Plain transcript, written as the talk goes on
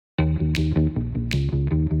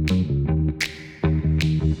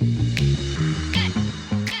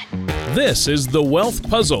This is The Wealth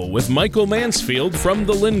Puzzle with Michael Mansfield from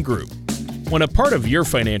the Lind Group. When a part of your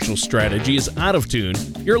financial strategy is out of tune,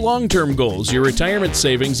 your long-term goals, your retirement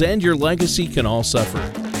savings, and your legacy can all suffer.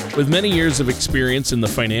 With many years of experience in the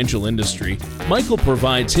financial industry, Michael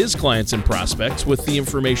provides his clients and prospects with the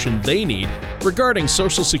information they need regarding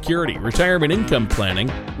Social Security, retirement income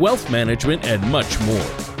planning, wealth management, and much more.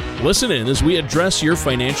 Listen in as we address your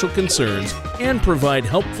financial concerns and provide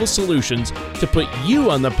helpful solutions to put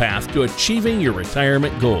you on the path to achieving your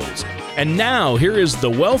retirement goals. And now, here is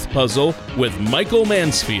The Wealth Puzzle with Michael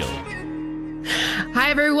Mansfield.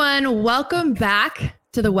 Hi, everyone. Welcome back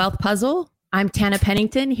to The Wealth Puzzle. I'm Tana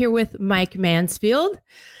Pennington here with Mike Mansfield.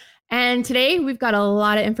 And today we've got a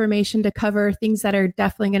lot of information to cover, things that are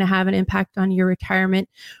definitely going to have an impact on your retirement.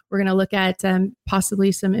 We're going to look at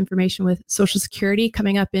possibly some information with Social Security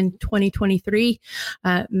coming up in 2023,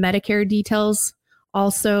 Medicare details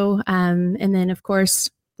also. And then, of course,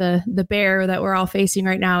 the bear that we're all facing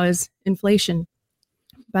right now is inflation.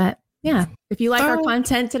 But yeah, if you like our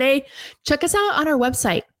content today, check us out on our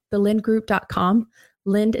website, thelindgroup.com.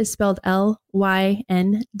 Lind is spelled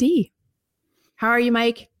L-Y-N-D. How are you,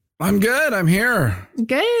 Mike? I'm good. I'm here.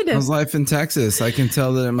 Good. How's life in Texas? I can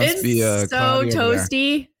tell that it must be so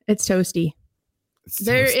toasty. It's toasty.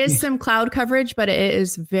 There is some cloud coverage, but it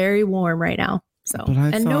is very warm right now. So,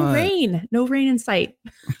 and no rain in sight.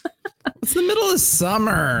 It's the middle of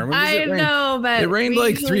summer. I know, but it rained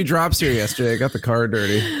like 3 drops here yesterday. I got the car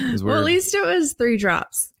dirty. Well, at least it was 3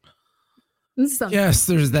 drops. Yes,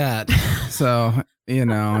 there's that. So,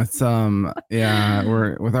 it's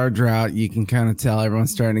we're with our drought, you can kind of tell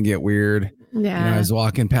everyone's starting to get weird. Yeah. I was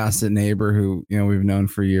walking past a neighbor who, we've known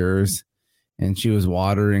for years, and she was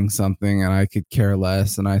watering something and I could care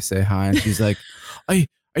less, and I say hi and she's like, I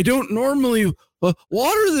don't normally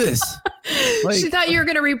water this. She thought you were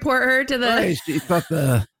going to report her to the right, she thought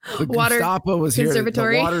the water Gestapo was here.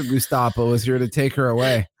 The water Gestapo was here to take her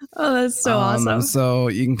away. Oh, that's so awesome. So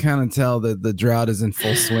you can kind of tell that the drought is in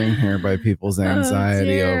full swing here by people's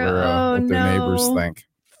anxiety over what their neighbors think.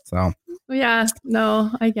 So yeah,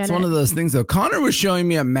 no, I get it. It's one of those things though. Connor was showing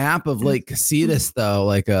me a map of Lake Casitas though,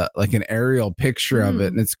 like an aerial picture of it.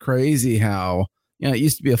 And it's crazy how, it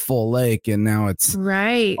used to be a full lake and now it's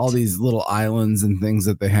right. All these little islands and things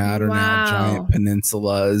that they had are now giant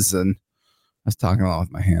peninsulas. And I was talking a lot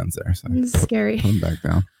with my hands there. So it's scary. Put them back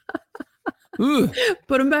down.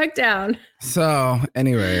 Put them back down. So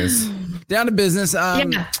anyways, down to business.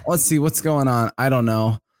 Let's see what's going on. I don't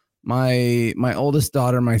know. My oldest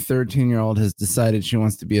daughter, my 13-year-old, has decided she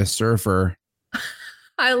wants to be a surfer.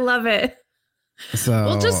 I love it. So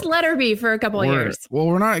we'll just let her be for a couple of years. Well,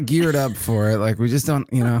 we're not geared up for it. Like we just don't,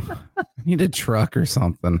 I need a truck or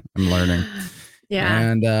something. I'm learning. Yeah.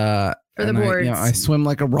 And for the boards. I swim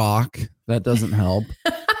like a rock. That doesn't help.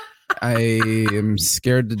 I am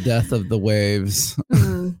scared to death of the waves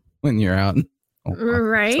when you're out.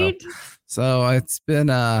 Right. So it's been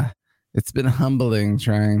humbling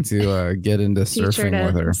trying to get into surfing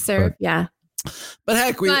with her. Surf, yeah. But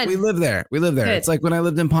heck, we live there. We live there. Good. It's like when I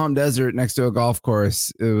lived in Palm Desert next to a golf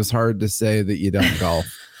course, it was hard to say that you don't golf.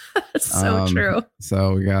 So true.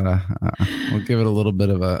 So we gotta, we'll give it a little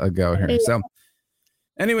bit of a go here. So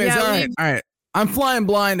anyways, all right. I'm flying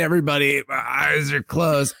blind, everybody. My eyes are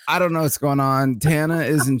closed. I don't know what's going on. Tana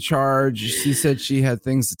is in charge. She said she had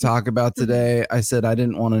things to talk about today. I said I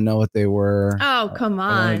didn't want to know what they were. Oh, come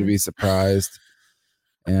on. I wanted to be surprised.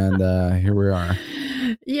 And here we are.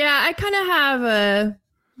 Yeah, I kind of have a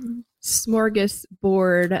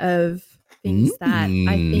smorgasbord of things that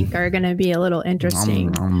I think are going to be a little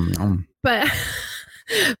interesting. But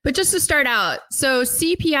just to start out, so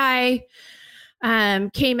CPI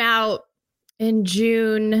came out in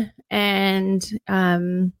June, and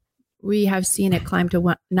we have seen it climb to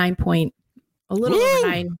a little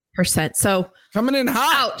over 9%. So coming in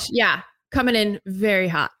hot. Yeah, coming in very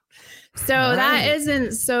hot. So that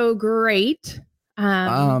isn't so great.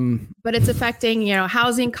 But it's affecting,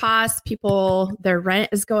 housing costs, people, their rent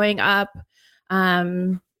is going up.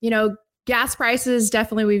 Gas prices,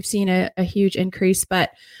 definitely we've seen a huge increase.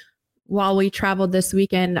 But while we traveled this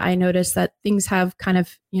weekend, I noticed that things have kind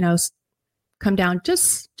of, come down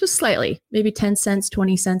just slightly, maybe 10 cents,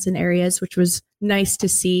 20 cents in areas, which was nice to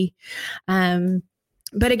see.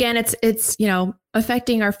 But again, it's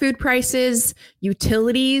affecting our food prices,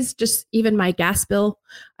 utilities, just even my gas bill.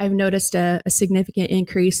 I've noticed a significant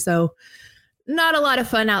increase. So not a lot of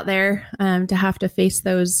fun out there to have to face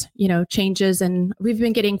those, changes. And we've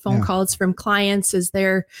been getting phone calls from clients as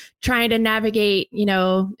they're trying to navigate,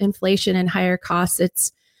 inflation and higher costs.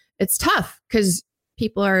 It's tough because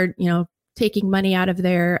people are, taking money out of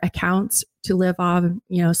their accounts to live on,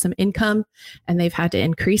 some income, and they've had to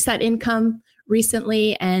increase that income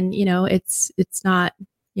recently. And, it's not,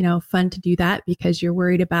 fun to do that because you're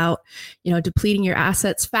worried about, depleting your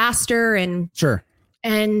assets faster and sure.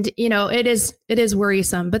 And, it is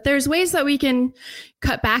worrisome, but there's ways that we can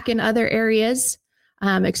cut back in other areas,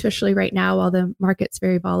 especially right now while the market's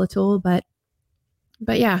very volatile. But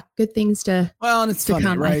yeah, good things to. Well, and it's funny,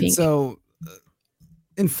 come, right? So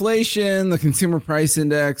inflation, the consumer price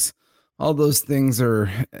index, all those things are,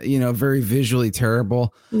 very visually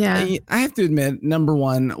terrible. Yeah. I have to admit, number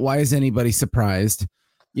one, why is anybody surprised?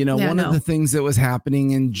 One of the things that was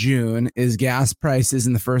happening in June is gas prices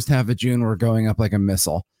in the first half of June were going up like a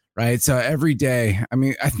missile, right? So every day,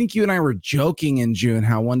 I think you and I were joking in June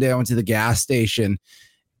how one day I went to the gas station,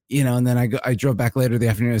 and then I drove back later in the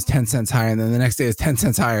afternoon, it was 10 cents higher. And then the next day it was 10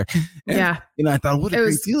 cents higher. And, I thought, what a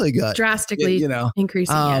great deal I got. Drastically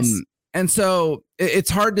increasing, yes. And so it's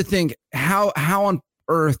hard to think how on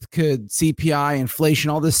earth could CPI, inflation,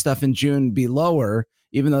 all this stuff in June be lower,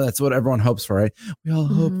 even though that's what everyone hopes for, right? We all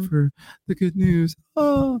hope for the good news.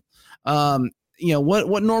 Oh,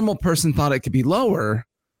 what normal person thought it could be lower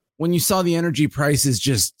when you saw the energy prices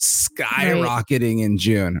just skyrocketing in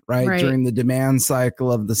June, right? During the demand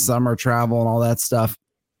cycle of the summer travel and all that stuff.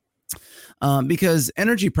 Because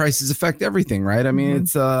energy prices affect everything, right?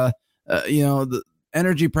 It's, the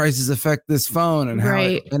energy prices affect this phone and how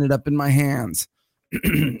it ended up in my hands.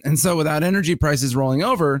 And so without energy prices rolling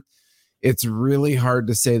over, it's really hard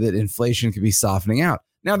to say that inflation could be softening out.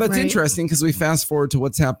 Now, that's interesting because we fast forward to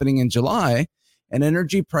what's happening in July and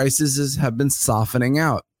energy prices have been softening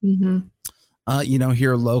out. Mm-hmm.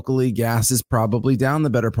 Here locally, gas is probably down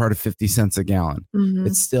the better part of 50 cents a gallon. Mm-hmm.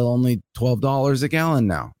 It's still only $12 a gallon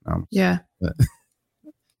now. Yeah.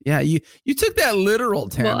 Yeah, you took that literal,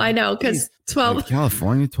 Tam. Well, I know, because 12 like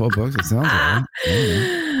California, $12. It sounds right.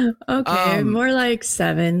 Okay, more like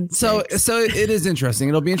 7. So it is interesting.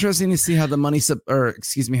 It'll be interesting to see how the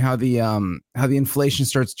how the inflation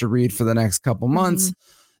starts to read for the next couple months.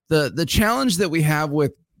 Mm-hmm. The challenge that we have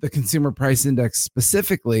with the consumer price index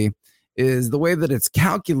specifically is the way that it's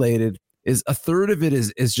calculated is a third of it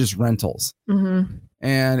is just rentals. Mm-hmm.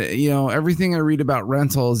 And, everything I read about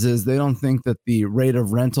rentals is they don't think that the rate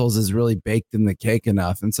of rentals is really baked in the cake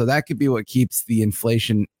enough. And so that could be what keeps the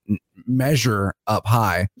inflation measure up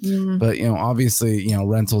high. Mm-hmm. But, obviously,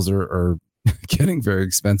 rentals are getting very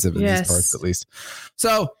expensive in these parts, at least.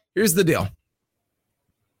 So here's the deal.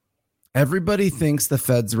 Everybody thinks the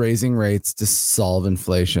Fed's raising rates to solve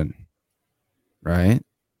inflation, right?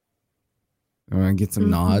 I want to get some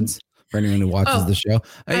nods. For anyone who watches the show,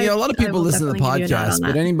 a lot of people listen to the podcast,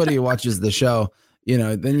 but anybody who watches the show,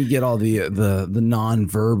 then you get all the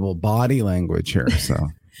nonverbal body language here. So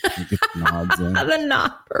you get the nods in.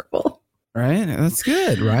 The nonverbal, right? That's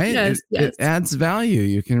good, right? Yes, it adds value.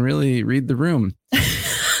 You can really read the room.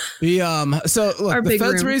 So look, the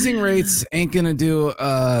Fed's raising rates ain't gonna do.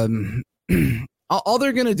 All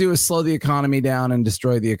they're going to do is slow the economy down and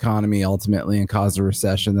destroy the economy ultimately and cause a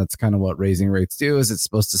recession. That's kind of what raising rates do, is it's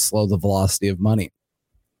supposed to slow the velocity of money.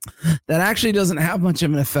 That actually doesn't have much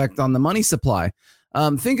of an effect on the money supply.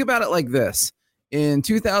 Think about it like this. In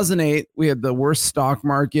 2008, we had the worst stock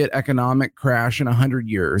market economic crash in 100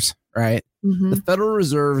 years, right? Mm-hmm. The Federal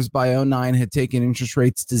Reserves by 2009 had taken interest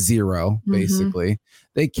rates to zero, basically. Mm-hmm.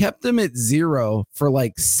 They kept them at zero for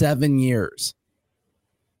like 7 years.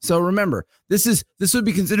 So remember, this would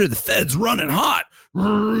be considered the Fed's running hot,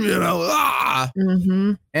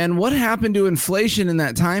 Mm-hmm. And what happened to inflation in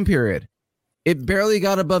that time period? It barely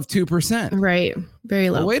got above 2%. Right. Very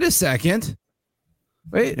low. Well, wait a second.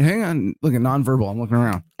 Wait, hang on. Look at nonverbal. I'm looking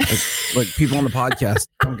around. Like people on the podcast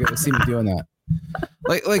don't get to see me doing that.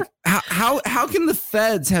 Like how can the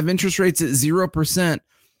Feds have interest rates at 0%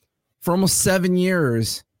 for almost 7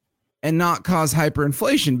 years and not cause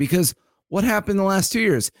hyperinflation? Because what happened the last 2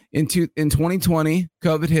 years? In 2020,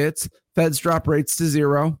 COVID hits, Feds drop rates to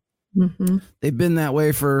zero. Mm-hmm. They've been that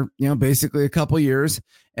way for, basically a couple years.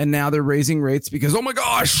 And now they're raising rates because, oh my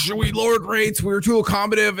gosh, we lowered rates. We were too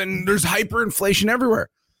accommodative and there's hyperinflation everywhere.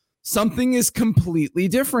 Something is completely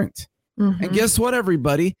different. Mm-hmm. And guess what,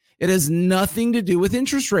 everybody? It has nothing to do with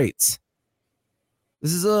interest rates.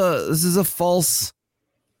 This is a false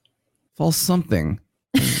something.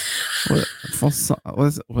 What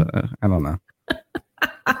I don't know.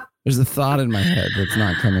 There's a thought in my head that's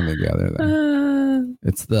not coming together there.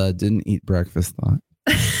 It's the didn't eat breakfast thought.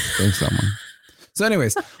 Thanks, someone. So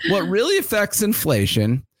anyways, what really affects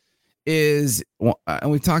inflation is,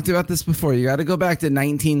 and we talked about this before, you got to go back to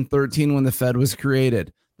 1913 when the Fed was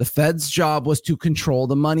created. The Fed's job was to control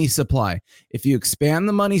the money supply. If you expand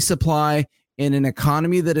the money supply in an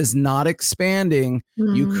economy that is not expanding,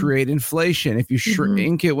 you create inflation. If you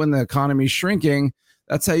shrink it when the economy is shrinking,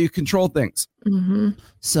 that's how you control things.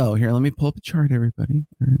 So here, let me pull up a chart, everybody.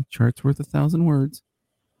 Chart's worth 1,000 words.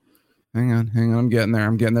 Hang on. I'm getting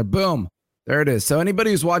there. Boom. There it is. So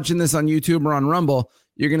anybody who's watching this on YouTube or on Rumble,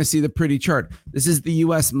 you're going to see the pretty chart. This is the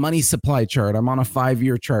U.S. money supply chart. I'm on a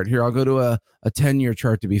 5-year chart. Here, I'll go to a 10-year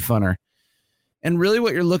chart to be funner. And really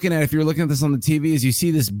what you're looking at, if you're looking at this on the TV, is you see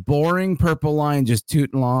this boring purple line just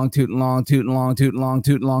tooting along. And all of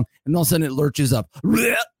a sudden it lurches up.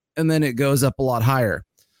 And then it goes up a lot higher.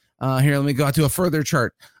 Here, let me go out to a further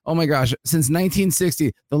chart. Oh my gosh. Since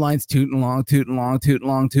 1960, the line's tooting along. And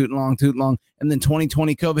then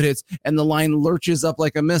 2020 COVID hits and the line lurches up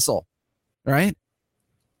like a missile, right?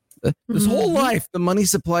 This whole life, the money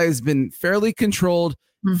supply has been fairly controlled,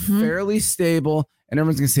 fairly stable. And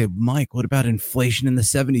everyone's going to say, Mike, what about inflation in the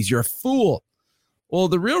 70s? You're a fool. Well,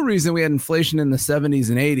 the real reason we had inflation in the 70s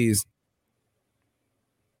and 80s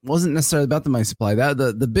wasn't necessarily about the money supply.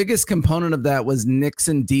 The biggest component of that was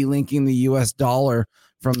Nixon delinking the U.S. dollar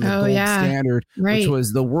from the gold standard, which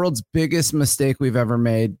was the world's biggest mistake we've ever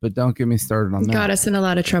made. But don't get me started on that. Got us in a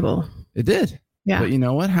lot of trouble. It did. Yeah. But you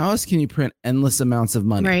know what? How else can you print endless amounts of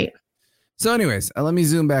money? Right. So anyways, let me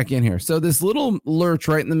zoom back in here. So this little lurch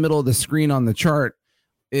right in the middle of the screen on the chart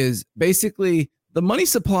is basically the money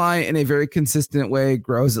supply in a very consistent way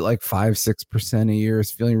grows at like 5-6% a year. It's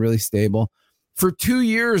feeling really stable. For 2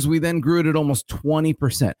 years, we then grew it at almost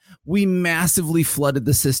 20%. We massively flooded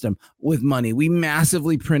the system with money. We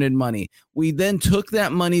massively printed money. We then took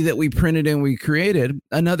that money that we printed and we created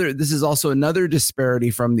this is also another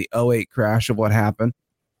disparity from the 2008 crash of what happened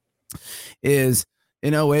is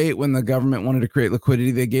in 2008, when the government wanted to create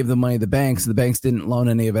liquidity, they gave the money to the banks. The banks didn't loan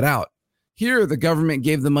any of it out. Here, the government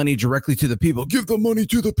gave the money directly to the people. Give the money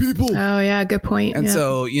to the people. Oh, yeah. Good point. And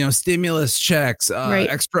so, stimulus checks,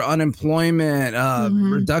 extra unemployment,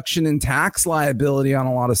 reduction in tax liability on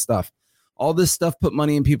a lot of stuff. All this stuff put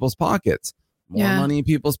money in people's pockets. More money in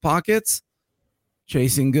people's pockets,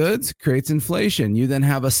 chasing goods creates inflation. You then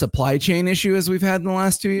have a supply chain issue as we've had in the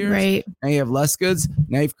last 2 years. Right. Now you have less goods.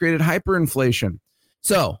 Now you've created hyperinflation.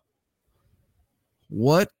 So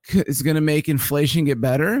what is going to make inflation get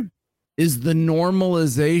better is the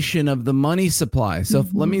normalization of the money supply. So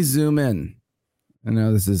let me zoom in. I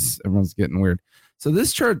know everyone's getting weird. So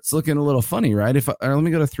this chart's looking a little funny, right? Let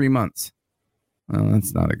me go to 3 months. Oh,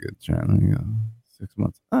 that's not a good chart. Let me go 6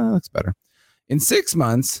 months. Oh, that's better. In 6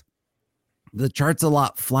 months, the chart's a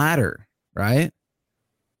lot flatter, right?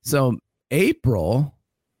 So April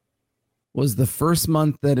was the first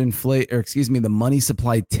month that the money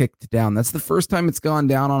supply ticked down. That's the first time it's gone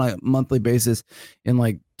down on a monthly basis in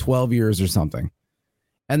like 12 years or something.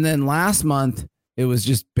 And then last month, it was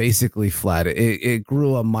just basically flat. It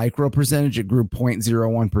grew a micro percentage. It grew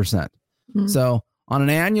 0.01%. So on an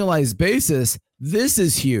annualized basis, this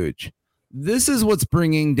is huge. This is what's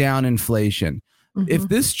bringing down inflation. If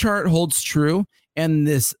this chart holds true and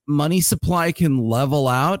this money supply can level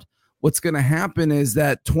out, what's going to happen is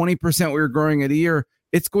that 20% we were growing at a year,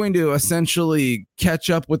 it's going to essentially catch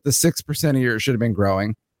up with the 6% a year it should have been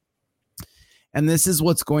growing. And this is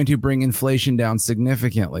what's going to bring inflation down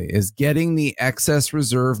significantly, is getting the excess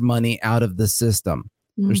reserve money out of the system.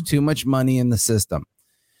 There's too much money in the system.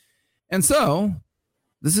 And so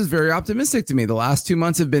this is very optimistic to me. The last 2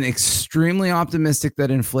 months have been extremely optimistic that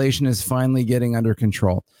inflation is finally getting under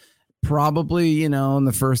control. Probably, in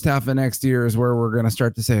the first half of next year is where we're going to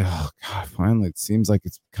start to say, oh, God, finally, it seems like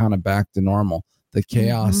it's kind of back to normal. The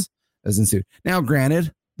chaos has ensued. Now,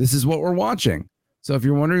 granted, this is what we're watching. So if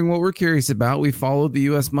you're wondering what we're curious about, we followed the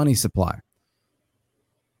U.S. money supply.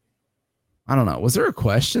 I don't know. Was there a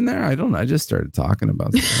question there? I don't know. I just started talking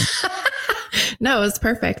about that. No, it was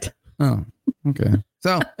perfect. Oh, okay.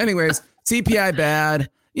 So anyways, CPI bad.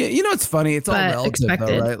 Yeah, it's funny. It's all relative,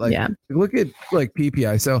 though, right? Like, look at like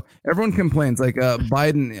PPI. So everyone complains. Like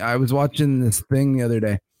Biden. I was watching this thing the other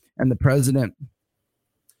day, and the president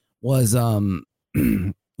was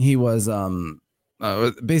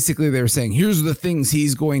basically they were saying, here's the things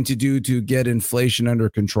he's going to do to get inflation under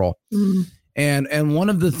control. And one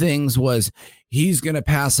of the things was he's going to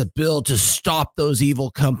pass a bill to stop those evil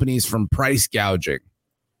companies from price gouging.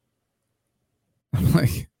 I'm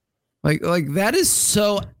like that is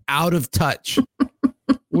so out of touch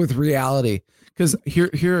with reality. Because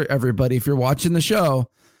here, everybody, if you're watching the show,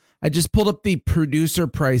 I just pulled up the producer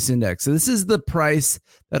price index. So this is the price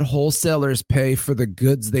that wholesalers pay for the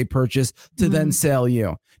goods they purchase to then sell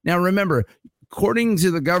you. Now, remember, according to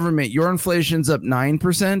the government, your inflation's up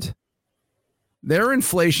 9%. Their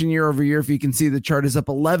inflation year over year, if you can see the chart, is up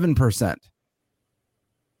 11%.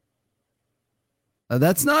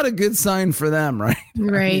 that's not a good sign for them, right?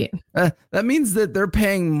 Right. That means that they're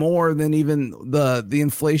paying more than even the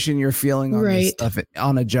inflation you're feeling on this stuff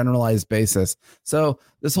on a generalized basis. So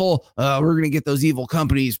this whole we're going to get those evil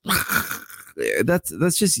companies.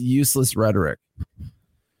 That's just useless rhetoric.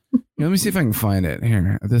 Let me see if I can find it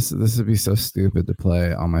here. This would be so stupid to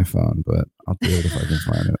play on my phone, but I'll do it if I can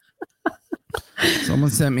find it. Someone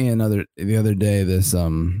sent me the other day this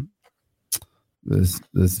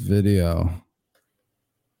video.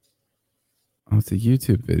 Oh, it's a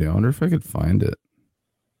YouTube video. I wonder if I could find it.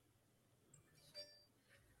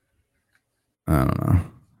 I don't know.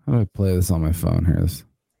 How do I play this on my phone here? Let's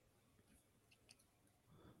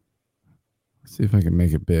see if I can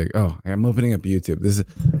make it big. Oh, I'm opening up YouTube. This is.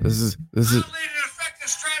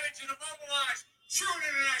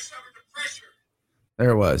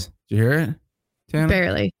 There it was. Did you hear it, Tana?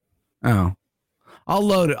 Barely. Oh. I'll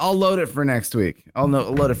load it for next week. I'll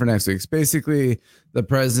load it for next week. It's basically the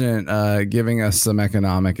president giving us some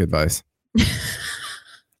economic advice. You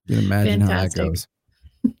can imagine Fantastic. how that goes.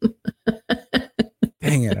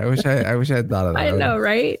 Dang it! I wish I had thought of that. I know,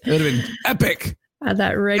 right? It would have been epic. Had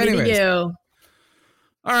that ready to go.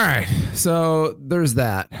 All right, so there's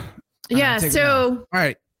that. Yeah. So all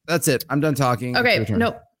right, that's it. I'm done talking. Okay.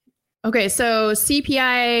 Nope. Okay. So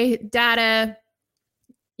CPI data,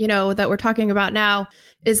 that we're talking about now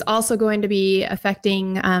is also going to be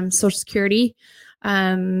affecting Social Security,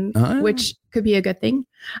 which could be a good thing.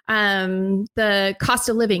 The cost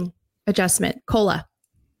of living adjustment, COLA,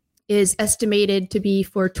 is estimated to be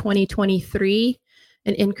for 2023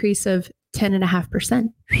 an increase of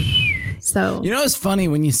 10.5%. So it's funny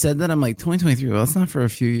when you said that. I'm like 2023. Well, that's not for a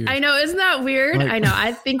few years. I know, isn't that weird? I know.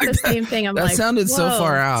 I think the same thing. I'm that like, sounded so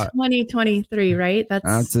far out. 2023, right?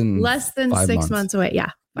 That's in less than 6 months away. Yeah.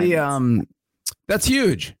 That's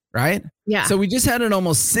huge, right? Yeah. So we just had an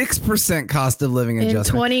almost 6% cost of living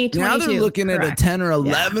adjustment. In 2022. Now they're looking at a 10 or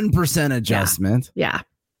 11% adjustment. Yeah.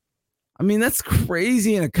 I mean, that's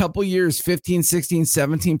crazy. In a couple years, 15, 16,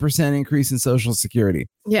 17% increase in Social Security.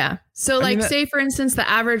 Yeah. So say for instance, the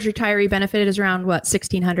average retiree benefit is around what,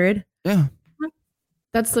 $1,600? Yeah.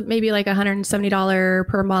 That's maybe like $170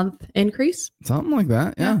 per month increase. Something like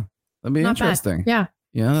that. Yeah. That'd be interesting. Bad.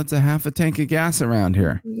 Yeah. That's a half a tank of gas around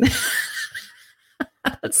here.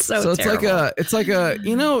 That's so terrible. It's like a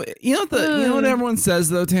you know what everyone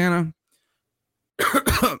says though, Tana?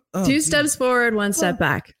 2 steps forward, 1 step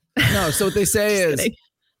back. No, so what they say is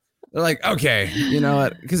they're like, okay, you know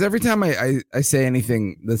what? Because every time I say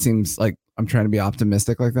anything that seems like I'm trying to be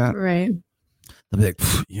optimistic like that, right? They'll be like,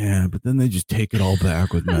 yeah, but then they just take it all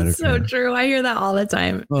back with Medicare. That's so true. I hear that all the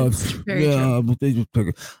time. True. But they just took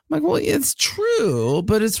it. I'm like, well, it's true,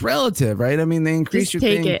 but it's relative, right? I mean, they increase your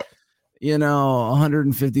thing,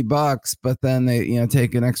 $150, but then they,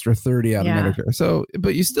 take an extra 30 out of Medicare. So,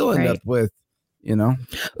 but you still end up with,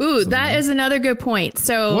 Ooh, that is another good point.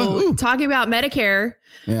 So talking about Medicare,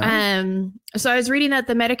 so I was reading that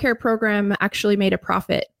the Medicare program actually made a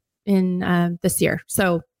profit in this year.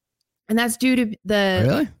 So, and that's due to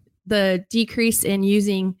the decrease in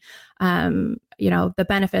using, the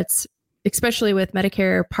benefits, especially with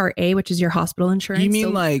Medicare Part A, which is your hospital insurance. You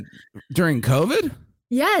mean like during COVID?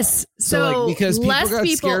 Yes. So because people got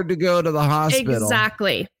scared to go to the hospital.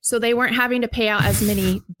 Exactly. So they weren't having to pay out as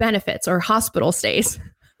many benefits or hospital stays.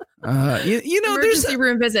 Emergency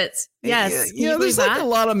room visits. Yes. There's like a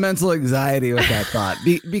lot of mental anxiety with that thought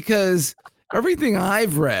because everything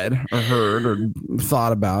I've read or heard or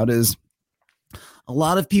thought about is a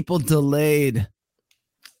lot of people delayed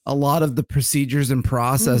a lot of the procedures and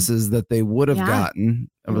processes that they would have gotten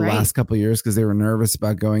over the last couple of years because they were nervous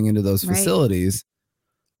about going into those facilities.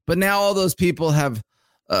 But now all those people have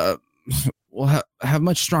have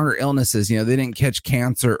much stronger illnesses. They didn't catch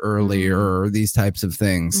cancer earlier or these types of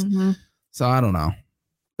things. Mm-hmm. So I don't know.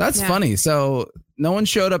 That's funny. So no one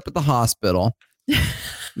showed up at the hospital.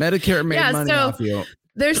 Medicare made money off you.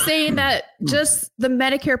 They're saying that just the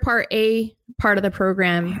Medicare Part A part of the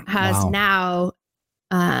program has now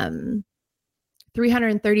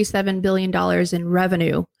 $337 billion in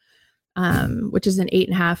revenue. Which is an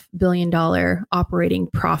 $8.5 billion operating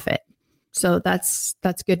profit. So that's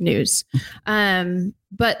good news.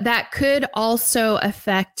 But that could also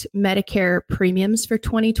affect Medicare premiums for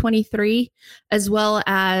 2023, as well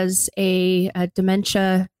as a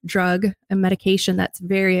dementia drug and medication that's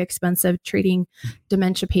very expensive. Treating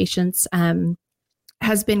dementia patients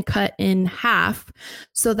has been cut in half.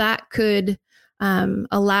 So that could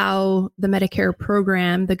allow the Medicare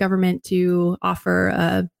program, the government, to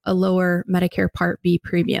offer a lower Medicare Part B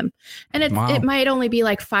premium. And it might only be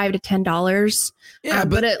like $5 to $10. Yeah,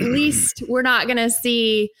 but at least we're not going to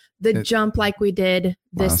see the jump like we did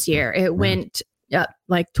this year. It went up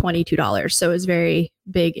like $22. So it was very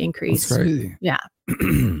big increase. That's crazy. Yeah.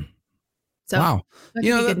 So, wow.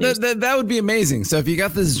 That would be amazing. So if you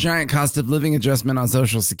got this giant cost of living adjustment on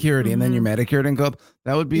Social Security and then your Medicare didn't go up,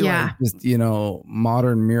 that would be like just,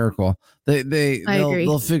 modern miracle.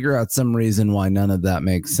 They'll figure out some reason why none of that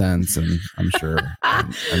makes sense. And I'm sure.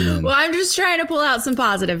 And then, well, I'm just trying to pull out some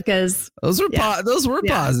positive because those were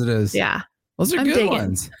positives. Yeah. Those are good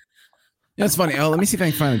ones. Yeah, it's funny. Oh, let me see if I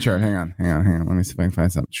can find the chart. Hang on. Let me see if I can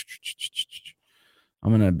find something.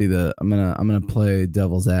 I'm gonna play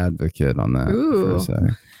devil's advocate on that. Ooh. For a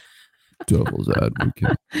second. Devil's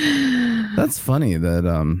advocate. That's funny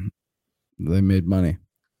that they made money.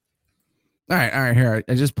 All right. Here,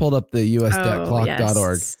 I just pulled up the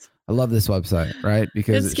USDebtClock.org. Yes. I love this website, right?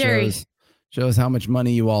 Because it shows how much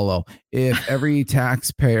money you all owe. If every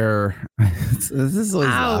taxpayer, this is always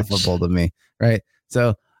laughable to me, right?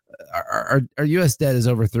 So our U.S. debt is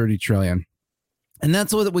over 30 trillion. And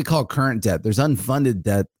that's what we call current debt. There's unfunded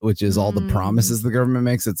debt, which is all the promises the government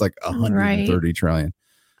makes. It's like 130 trillion.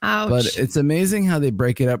 Ouch. But it's amazing how they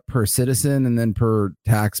break it up per citizen and then per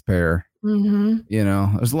taxpayer.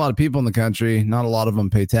 There's a lot of people in the country. Not a lot of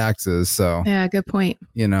them pay taxes. So yeah, good point.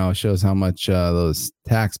 It shows how much those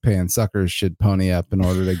tax paying suckers should pony up in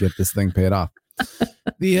order to get this thing paid off.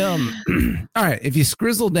 All right. If you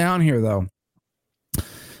scrizzle down here, though,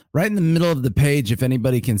 right in the middle of the page, if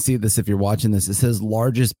anybody can see this, if you're watching this, it says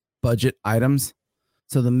largest budget items.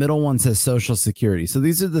 So the middle one says Social Security. So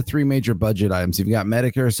these are the three major budget items. You've got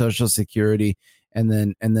Medicare, Social Security, and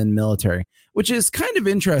then military, which is kind of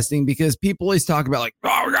interesting because people always talk about like,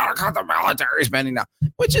 oh, we gotta cut the military spending now,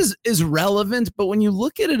 which is relevant. But when you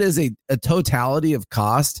look at it as a totality of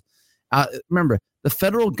cost, remember, the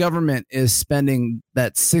federal government is spending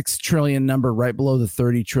that 6 trillion number right below the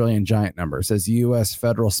 30 trillion giant number. It says U.S.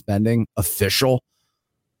 federal spending official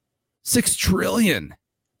 6 trillion.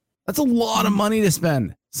 That's a lot of money to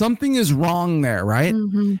spend. Something is wrong there, right?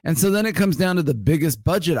 And so then it comes down to the biggest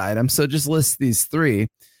budget item. So just list these three.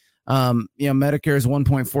 Medicare is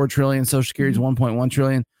 1.4 trillion. Social Security is 1.1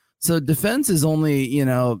 trillion. So defense is only,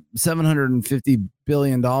 $750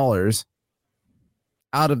 billion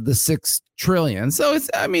out of the 6 trillion. So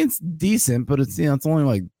it's decent, but it's only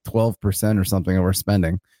like 12% or something of our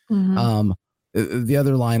spending. The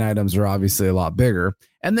other line items are obviously a lot bigger.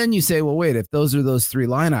 And then you say, well, wait, if those are those three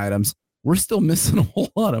line items, we're still missing a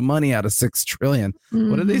whole lot of money out of 6 trillion.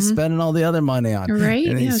 What are they spending all the other money on? Right.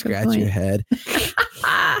 And then you scratch your head.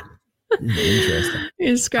 Interesting.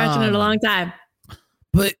 You're scratching it a long time.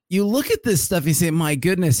 But you look at this stuff, you say, my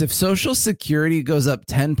goodness, if Social Security goes up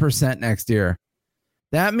 10% next year,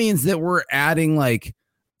 that means that we're adding like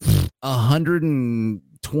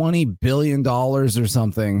 $120 billion or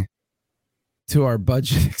something to our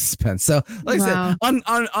budget expense. So like I said,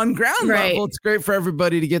 on ground level, it's great for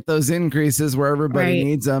everybody to get those increases where everybody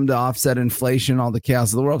needs them to offset inflation, all the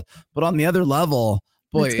chaos of the world. But on the other level,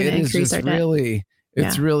 boy, it is just really,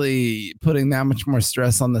 it's really putting that much more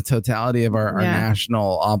stress on the totality of our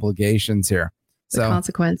national obligations here. The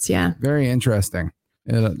consequence. Yeah. Very interesting.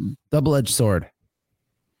 Double-edged sword.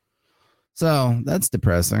 So that's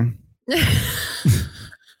depressing.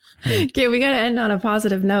 Okay, we got to end on a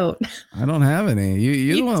positive note. I don't have any.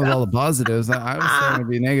 You're the one with all the positives. I was trying to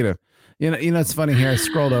be negative. It's funny here. I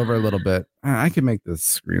scrolled over a little bit. I can make this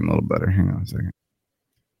screen a little better. Hang on a second.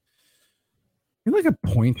 You're like a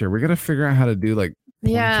pointer. We got to figure out how to do like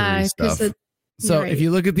stuff. So if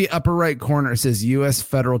you look at the upper right corner, it says U.S.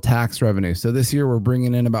 federal tax revenue. So this year we're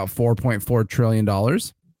bringing in about $4.4 trillion.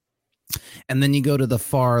 And then you go to the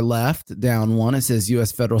far left, down one, it says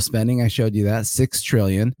U.S. federal spending. I showed you that, 6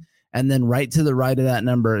 trillion. And then right to the right of that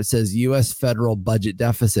number, it says U.S. federal budget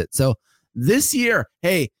deficit. So this year,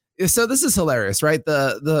 so this is hilarious, right?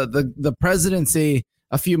 The presidency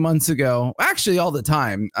a few months ago, actually all the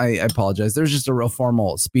time, I apologize. There's just a real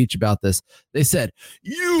formal speech about this. They said,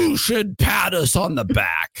 you should pat us on the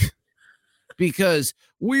back because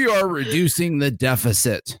we are reducing the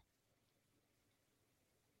deficit.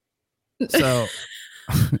 So,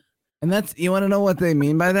 and that's, you want to know what they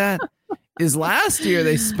mean by that? Is last year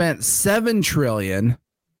they spent 7 trillion.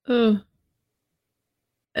 And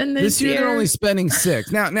this year they're only spending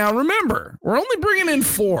 6. Now remember, we're only bringing in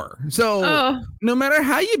 4. So no matter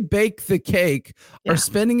how you bake the cake, our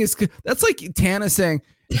spending is, that's like Tana saying,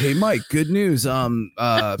 hey, Mike, good news. Last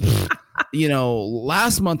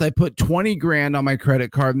month I put 20 grand on my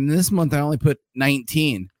credit card and this month I only put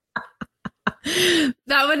 19.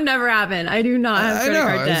 That would never happen. I do not have credit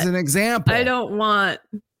card debt. As an example. I don't want.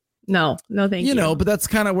 No, thank you. But that's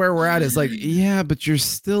kind of where we're at is like, but you're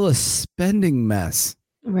still a spending mess.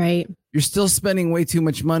 Right. You're still spending way too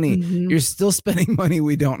much money. Mhm. You're still spending money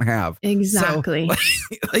we don't have. Exactly. So,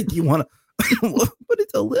 like you want to, but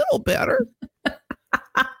it's a little better.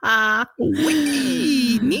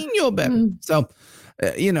 Wee, Nino better. So,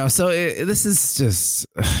 this is just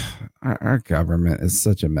our government is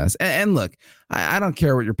such a mess. And look, I don't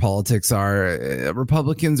care what your politics are.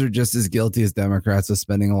 Republicans are just as guilty as Democrats of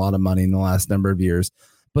spending a lot of money in the last number of years.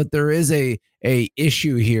 But there is a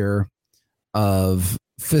issue here of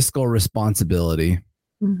fiscal responsibility.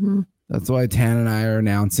 Mm-hmm. That's why Tan and I are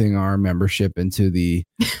announcing our membership into the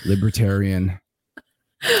Libertarian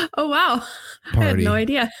Oh, wow. Party. I had no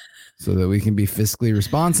idea. So that we can be fiscally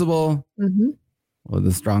responsible with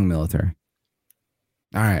a strong military.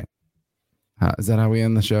 All right. Is that how we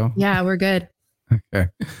end the show? Yeah, we're good. Okay.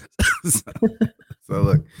 So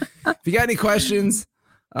look, if you got any questions,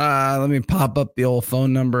 let me pop up the old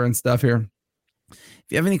phone number and stuff here.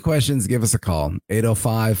 If you have any questions, give us a call.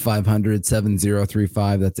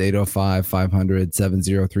 805-500-7035. That's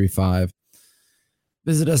 805-500-7035.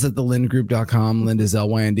 Visit us at thelindgroup.com. Lind is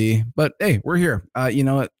L-Y-N-D. But hey, we're here. You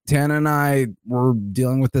know what? Tana and I, we're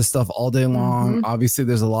dealing with this stuff all day long. Obviously,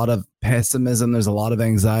 there's a lot of pessimism. There's a lot of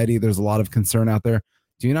anxiety. There's a lot of concern out there.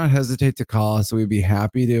 Do not hesitate to call us. We'd be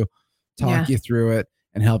happy to talk you through it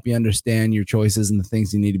and help you understand your choices and the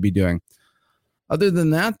things you need to be doing. Other than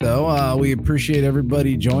that, though, we appreciate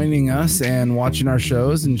everybody joining us and watching our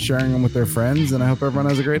shows and sharing them with their friends. And I hope everyone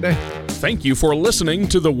has a great day. Thank you for listening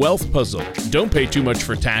to The Wealth Puzzle. Don't pay too much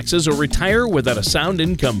for taxes or retire without a sound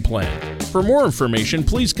income plan. For more information,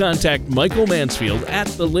 please contact Michael Mansfield at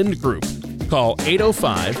The Lind Group. Call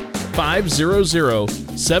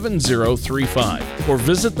 805-500-7035 or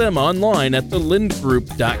visit them online at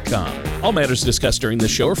thelindgroup.com. All matters discussed during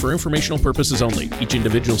this show are for informational purposes only. Each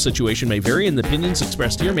individual situation may vary, and the opinions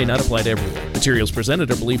expressed here may not apply to everyone. Materials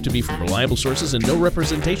presented are believed to be from reliable sources, and no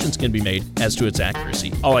representations can be made as to its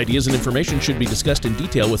accuracy. All ideas and information should be discussed in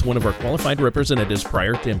detail with one of our qualified representatives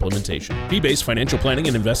prior to implementation. Fee-based financial planning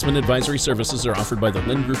and investment advisory services are offered by the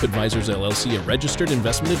Lind Group Advisors, LLC, a registered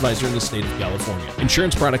investment advisor in the state of California.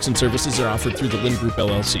 Insurance products and services are offered through the Lind Group,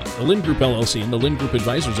 LLC. The Lind Group, LLC, and the Lind Group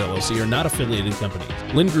Advisors, LLC are not affiliated companies.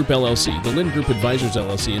 Lind Group, LLC, the Lind Group Advisors,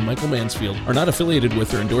 LLC, and Michael Mansfield are not affiliated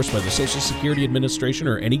with or endorsed by the Social Security Administration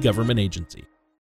or any government agency.